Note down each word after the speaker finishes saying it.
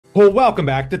Well, welcome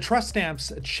back. The Trust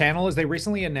Stamps channel, as they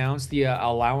recently announced the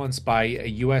allowance by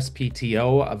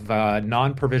USPTO of a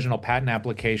non-provisional patent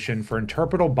application for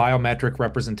interpretable biometric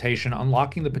representation,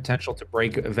 unlocking the potential to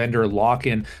break vendor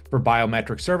lock-in for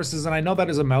biometric services. And I know that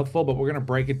is a mouthful, but we're going to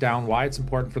break it down why it's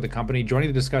important for the company. Joining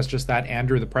to discuss just that,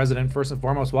 Andrew, the president. First and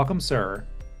foremost, welcome, sir.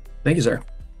 Thank you, sir.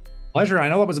 Pleasure. I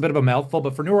know that was a bit of a mouthful,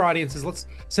 but for newer audiences, let's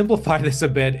simplify this a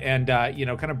bit and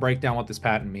kind of break down what this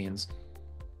patent means.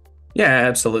 Yeah,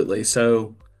 absolutely.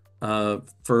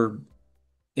 For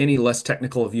any less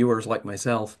technical viewers like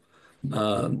myself,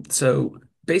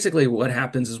 basically what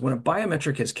happens is when a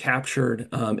biometric is captured,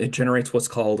 it generates what's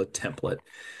called a template.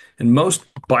 And most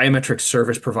biometric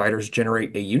service providers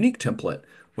generate a unique template,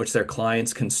 which their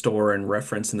clients can store and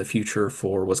reference in the future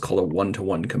for what's called a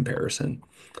one-to-one comparison.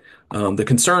 The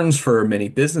concerns for many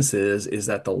businesses is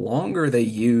that the longer they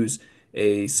use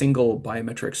a single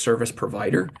biometric service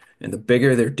provider and the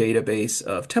bigger their database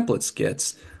of templates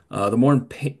gets, the more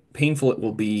painful it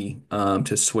will be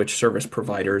to switch service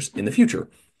providers in the future.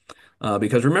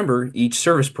 Because remember, each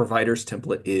service provider's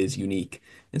template is unique.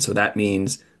 And so that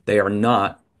means they are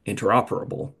not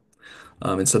interoperable.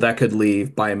 And so that could leave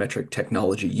biometric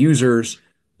technology users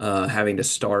having to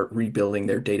start rebuilding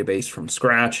their database from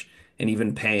scratch and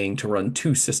even paying to run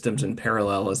two systems in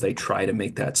parallel as they try to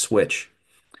make that switch.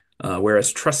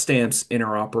 Whereas Trust Stamp's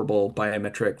interoperable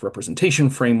biometric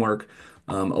representation framework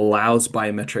allows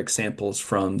biometric samples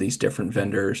from these different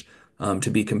vendors to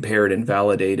be compared and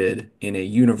validated in a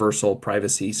universal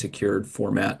privacy secured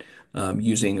format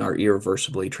using our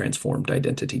irreversibly transformed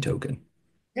identity token.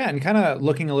 Yeah, and kind of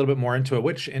looking a little bit more into it,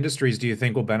 which industries do you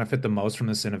think will benefit the most from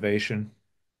this innovation?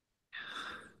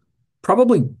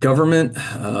 Probably government,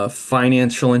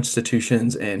 financial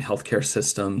institutions, and healthcare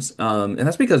systems. And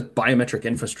that's because biometric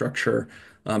infrastructure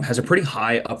has a pretty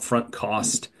high upfront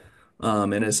cost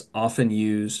and is often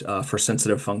used for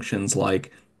sensitive functions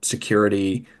like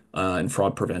security and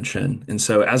fraud prevention. And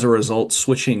so, as a result,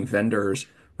 switching vendors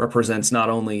represents not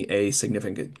only a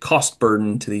significant cost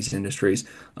burden to these industries,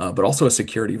 but also a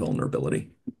security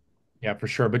vulnerability. Yeah, for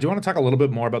sure. But do you want to talk a little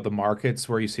bit more about the markets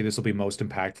where you see this will be most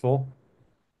impactful?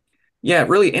 Yeah,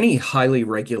 really any highly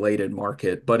regulated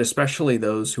market, but especially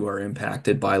those who are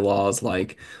impacted by laws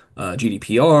like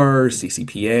GDPR,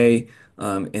 CCPA,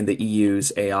 and the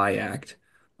EU's AI Act.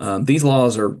 These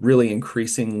laws are really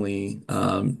increasingly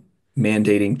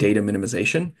mandating data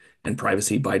minimization and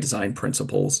privacy by design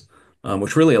principles,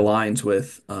 which really aligns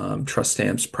with Trust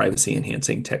Stamp's privacy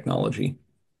enhancing technology.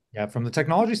 Yeah, from the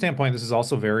technology standpoint, this is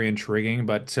also very intriguing,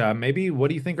 but maybe what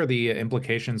do you think are the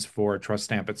implications for Trust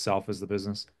Stamp itself as the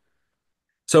business?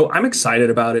 So I'm excited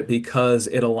about it because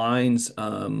it aligns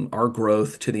our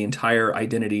growth to the entire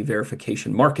identity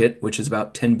verification market, which is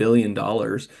about $10 billion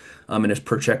and is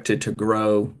projected to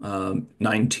grow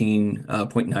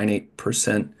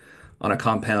 19.98% on a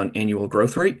compound annual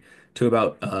growth rate to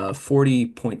about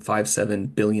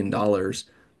 $40.57 billion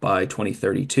by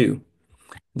 2032.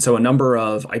 And so a number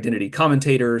of identity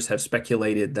commentators have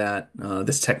speculated that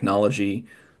this technology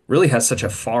really has such a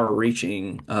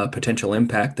far-reaching potential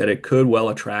impact that it could well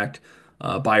attract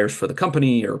buyers for the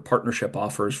company or partnership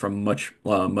offers from much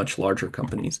larger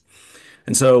companies.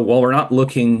 And so while we're not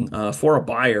looking for a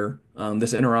buyer,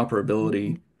 this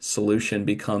interoperability solution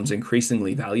becomes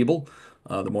increasingly valuable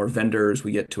the more vendors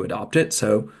we get to adopt it.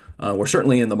 So we're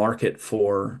certainly in the market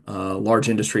for large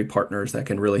industry partners that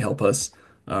can really help us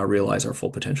realize our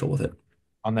full potential with it.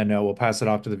 On that note, we'll pass it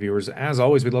off to the viewers. As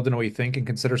always, we'd love to know what you think and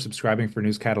consider subscribing for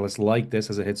news catalysts like this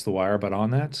as it hits the wire. But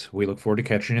on that, we look forward to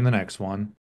catching you in the next one.